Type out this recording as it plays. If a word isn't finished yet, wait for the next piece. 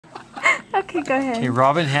Okay, go ahead. Okay,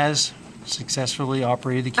 Robin has successfully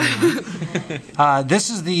operated the camera. This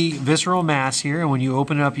is the visceral mass here, and when you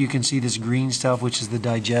open it up, you can see this green stuff, which is the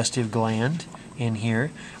digestive gland in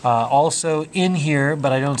here. Also in here,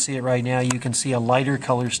 but I don't see it right now, you can see a lighter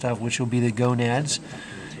color stuff, which will be the gonads.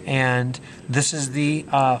 And this is the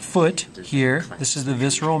foot here. This is the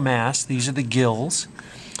visceral mass. These are the gills.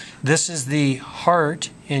 This is the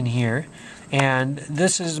heart in here. And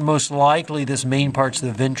this is most likely, this main part's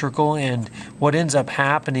the ventricle, and what ends up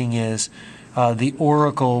happening is the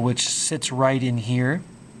auricle, which sits right in here,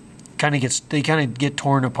 they kind of get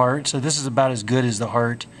torn apart. So this is about as good as the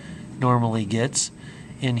heart normally gets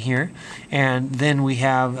in here. And then we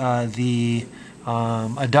have the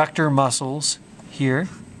adductor muscles here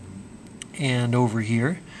and over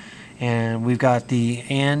here. And we've got the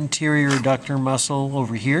anterior adductor muscle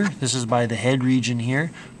over here. This is by the head region here.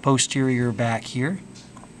 Posterior back here.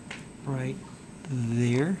 Right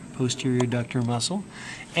there. Posterior adductor muscle.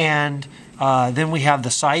 And then we have the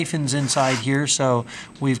siphons inside here. So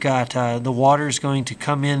we've got the water's going to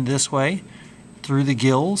come in this way through the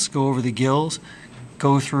gills, go over the gills,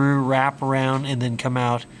 go through, wrap around, and then come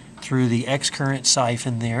out through the excurrent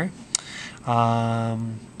siphon there.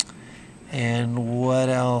 And what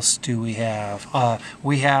else do we have?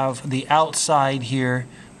 We have the outside here.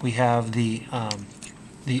 We have the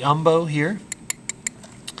umbo here.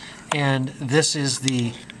 And this is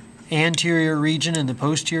the anterior region and the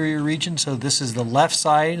posterior region. So this is the left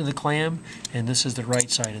side of the clam, and this is the right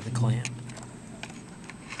side of the clam.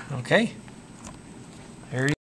 Okay? There you go.